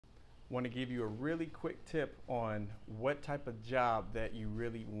Want to give you a really quick tip on what type of job that you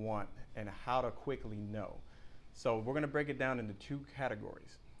really want and how to quickly know. So we're going to break it down into two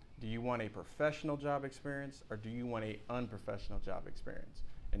categories. Do you want a professional job experience or do you want an unprofessional job experience?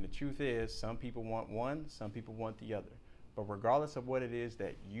 And the truth is, some people want one, some people want the other. But regardless of what it is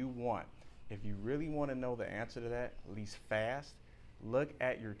that you want, if you really want to know the answer to that, at least fast, look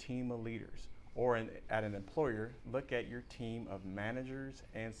at your team of leaders. Or at an employer, look at your team of managers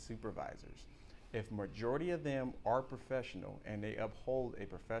and supervisors. If majority of them are professional and they uphold a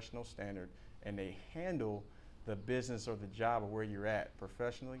professional standard and they handle the business or the job or where you're at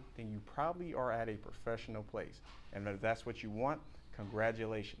professionally, then you probably are at a professional place. And if that's what you want,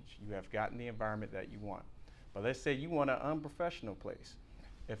 congratulations, you have gotten the environment that you want. But let's say you want an unprofessional place.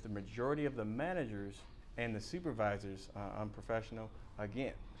 If the majority of the managers and the supervisors are unprofessional,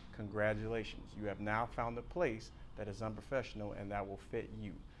 again, congratulations. You have now found a place that is unprofessional and that will fit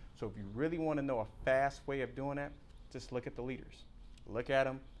you. So if you really want to know a fast way of doing that, just look at the leaders. Look at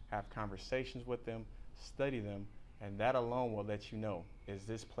them, have conversations with them, study them, and that alone will let you know, is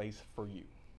this place for you?